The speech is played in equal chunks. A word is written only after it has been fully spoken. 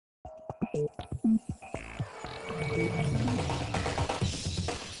You're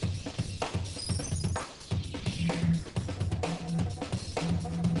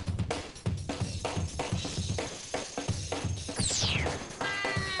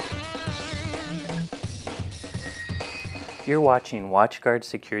watching WatchGuard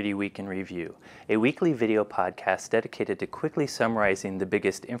Security Week in Review, a weekly video podcast dedicated to quickly summarizing the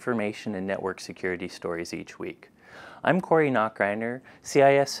biggest information and network security stories each week. I'm Corey Nachreiner,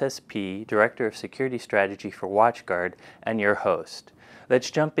 CISSP, Director of Security Strategy for WatchGuard, and your host.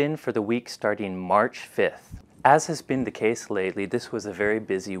 Let's jump in for the week starting March 5th. As has been the case lately, this was a very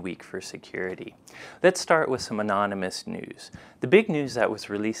busy week for security. Let's start with some anonymous news. The big news that was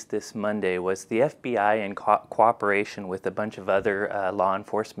released this Monday was the FBI, in cooperation with a bunch of other law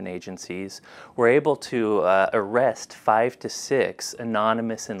enforcement agencies, were able to arrest 5 to 6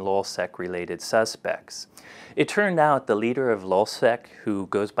 anonymous and LulzSec-related suspects. It turned out the leader of LulzSec, who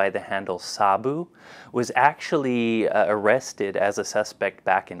goes by the handle Sabu, was actually arrested as a suspect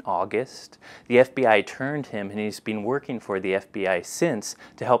back in August. The FBI turned him, and he's been working for the FBI since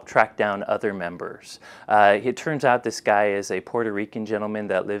to help track down other members. It turns out this guy is a Puerto Rican gentleman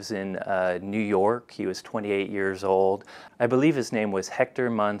that lives in New York. He was 28 years old. I believe his name was Hector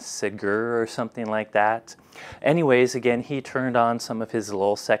Monsegur or something like that. Anyways, again, he turned on some of his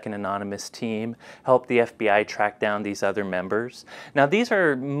LulzSec and anonymous team, helped the FBI track down these other members. Now, these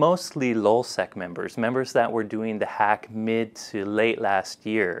are mostly LulzSec members that were doing the hack mid to late last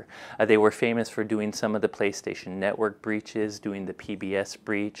year. They were famous for doing some of the PlayStation Network breaches, doing the PBS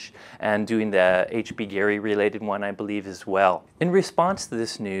breach, and doing the HB Gary related one, I believe, as well. In response to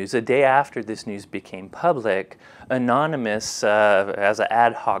this news, a day after this news became public, Anonymous, as an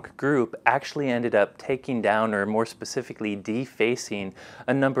ad hoc group, actually ended up taking down, or more specifically defacing,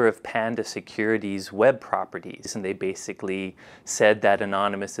 a number of Panda Security's web properties. And they basically said that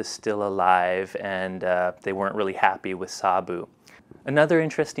Anonymous is still alive, and they weren't really happy with Sabu. Another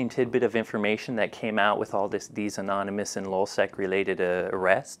interesting tidbit of information that came out with all these anonymous and LulzSec-related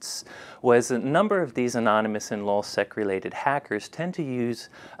arrests was a number of these anonymous and LulzSec-related hackers tend to use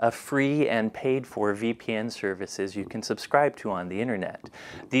free and paid-for VPN services you can subscribe to on the internet.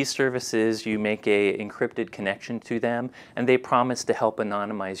 These services, you make an encrypted connection to them, and they promise to help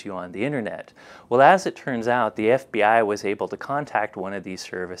anonymize you on the internet. Well, as it turns out, the FBI was able to contact one of these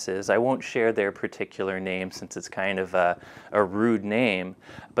services. I won't share their particular name since it's kind of a rude name,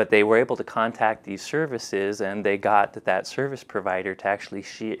 but they were able to contact these services, and they got that service provider to actually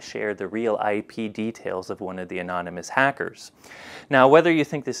share the real IP details of one of the anonymous hackers. Now, whether you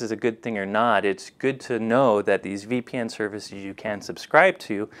think this is a good thing or not, it's good to know that these VPN services you can subscribe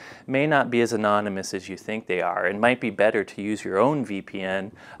to may not be as anonymous as you think they are. It might be better to use your own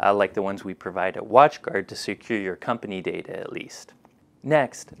VPN, like the ones we provide at WatchGuard, to secure your company data at least.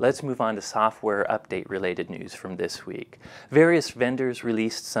 Next, let's move on to software update related news from this week. Various vendors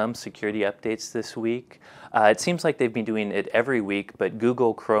released some security updates this week. It seems like they've been doing it every week, but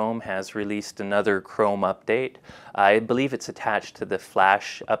Google Chrome has released another Chrome update. I believe it's attached to the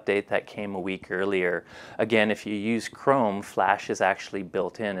Flash update that came a week earlier. Again, if you use Chrome, Flash is actually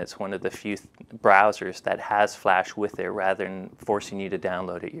built in. It's one of the few browsers that has Flash with it rather than forcing you to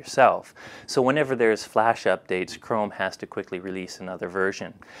download it yourself. So whenever there's Flash updates, Chrome has to quickly release another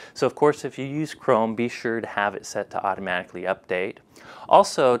version. So of course, if you use Chrome, be sure to have it set to automatically update.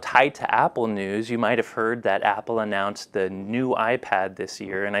 Also, tied to Apple news, you might have heard that Apple announced the new iPad this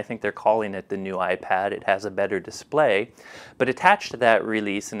year, and I think they're calling it the new iPad. It has a better display. But attached to that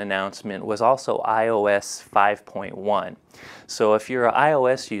release and announcement was also iOS 5.1. So if you're an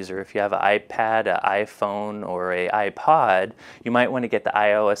iOS user, if you have an iPad, an iPhone, or an iPod, you might want to get the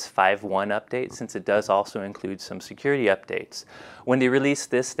iOS 5.1 update, since it does also include some security updates. When they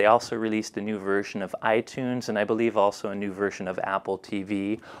released this, they also released a new version of iTunes, and I believe also a new version of Apple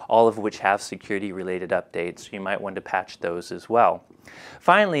TV, all of which have security-related updates, so you might want to patch those as well.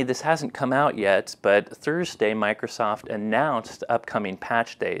 Finally, this hasn't come out yet, but Thursday, Microsoft announced upcoming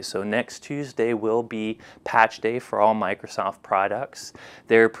patch days. So next Tuesday will be patch day for all Microsoft products.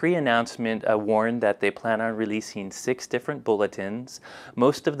 Their pre-announcement warned that they plan on releasing 6 different bulletins.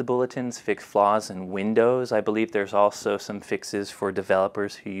 Most of the bulletins fix flaws in Windows. I believe there's also some fixes for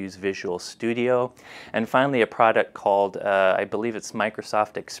developers who use Visual Studio. And finally, a product called, I believe it's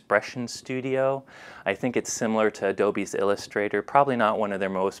Microsoft Expression Studio. I think it's similar to Adobe's Illustrator, probably not one of their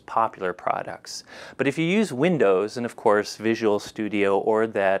most popular products. But if you use Windows and of course Visual Studio or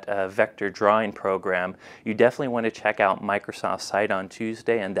that vector drawing program, you definitely want to check out Microsoft's site on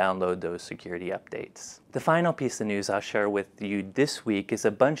Tuesday and download those security updates. The final piece of news I'll share with you this week is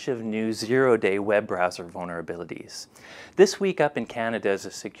a bunch of new zero-day web browser vulnerabilities. This week up in Canada is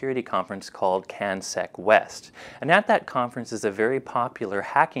a security conference called CANSEC West, and at that conference is a very popular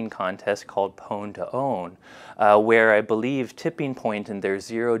hacking contest called Pwn to Own, where I believe Tipping Point in their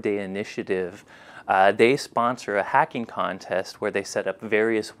zero-day initiative they sponsor a hacking contest where they set up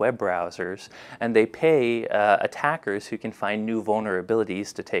various web browsers and they pay attackers who can find new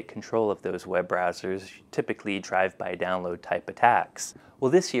vulnerabilities to take control of those web browsers, typically drive-by download type attacks.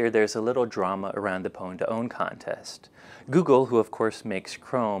 Well, this year there's a little drama around the Pwn to Own contest. Google, who of course makes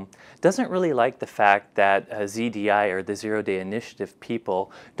Chrome, doesn't really like the fact that ZDI, or the Zero Day Initiative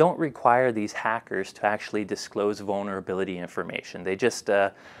people, don't require these hackers to actually disclose vulnerability information. They just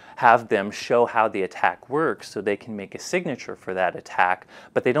have them show how the attack works so they can make a signature for that attack,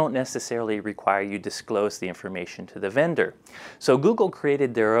 but they don't necessarily require you disclose the information to the vendor. So Google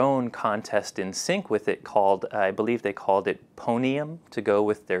created their own contest in sync with it called, I believe they called it Ponium, to go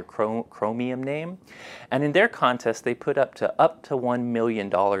with their Chromium name. And in their contest they put up to $1 million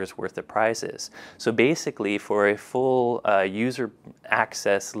worth of prizes. So basically for a full user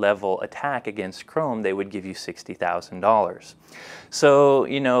access level attack against Chrome, they would give you $60,000. So,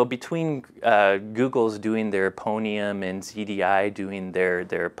 you know, between Google's doing their Ponium and ZDI doing their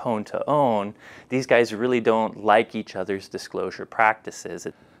Pwn to Own, these guys really don't like each other's disclosure practices.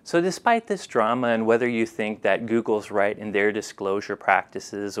 So despite this drama, and whether you think that Google's right in their disclosure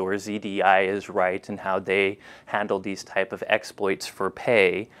practices or ZDI is right in how they handle these type of exploits for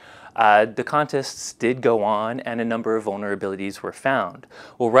pay, the contests did go on and a number of vulnerabilities were found.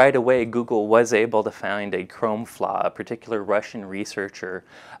 Well, right away Google was able to find a Chrome flaw. A particular Russian researcher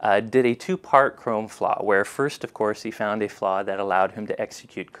did a two-part Chrome flaw, where first of course he found a flaw that allowed him to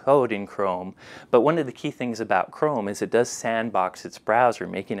execute code in Chrome, but one of the key things about Chrome is it does sandbox its browser,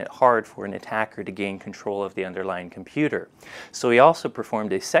 making it hard for an attacker to gain control of the underlying computer. So he also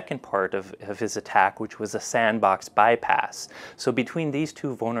performed a second part of his attack, which was a sandbox bypass. So between these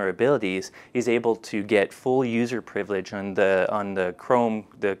two vulnerabilities, he's able to get full user privilege on the Chrome,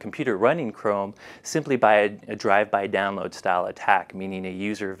 the computer running Chrome, simply by a drive-by download style attack, meaning a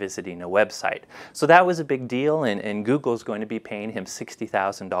user visiting a website. So that was a big deal, and Google's going to be paying him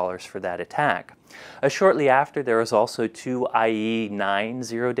 $60,000 for that attack. Shortly after, there was also two IE9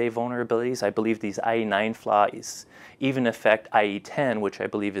 zero-day vulnerabilities. I believe these IE9 flaws even affect IE10, which I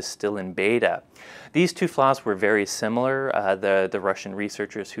believe is still in beta. These two flaws were very similar. The Russian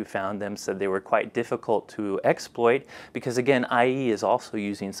researchers who found them said they were quite difficult to exploit because, again, IE is also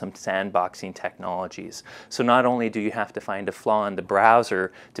using some sandboxing technologies. So not only do you have to find a flaw in the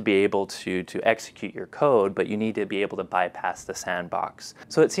browser to be able to execute your code, but you need to be able to bypass the sandbox.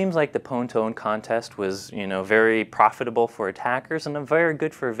 So it seems like the Pwn to Own contest was, you know, very profitable for attackers and very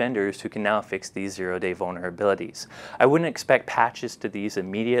good for vendors who can now fix these zero-day vulnerabilities. I wouldn't expect patches to these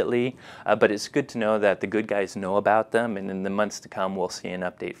immediately, but it's good to know that the good guys know about them, and in the months to come we'll see an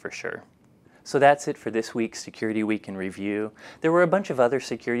update for sure. So that's it for this week's Security Week in Review. There were a bunch of other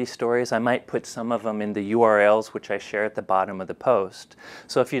security stories. I might put some of them in the URLs which I share at the bottom of the post.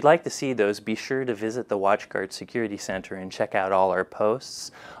 So if you'd like to see those, be sure to visit the WatchGuard Security Center and check out all our posts.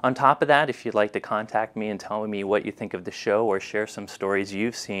 On top of that, if you'd like to contact me and tell me what you think of the show or share some stories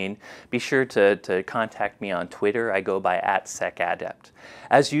you've seen, be sure to contact me on Twitter. I go by @SecAdept.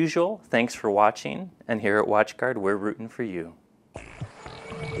 As usual, thanks for watching, and here at WatchGuard, we're rooting for you.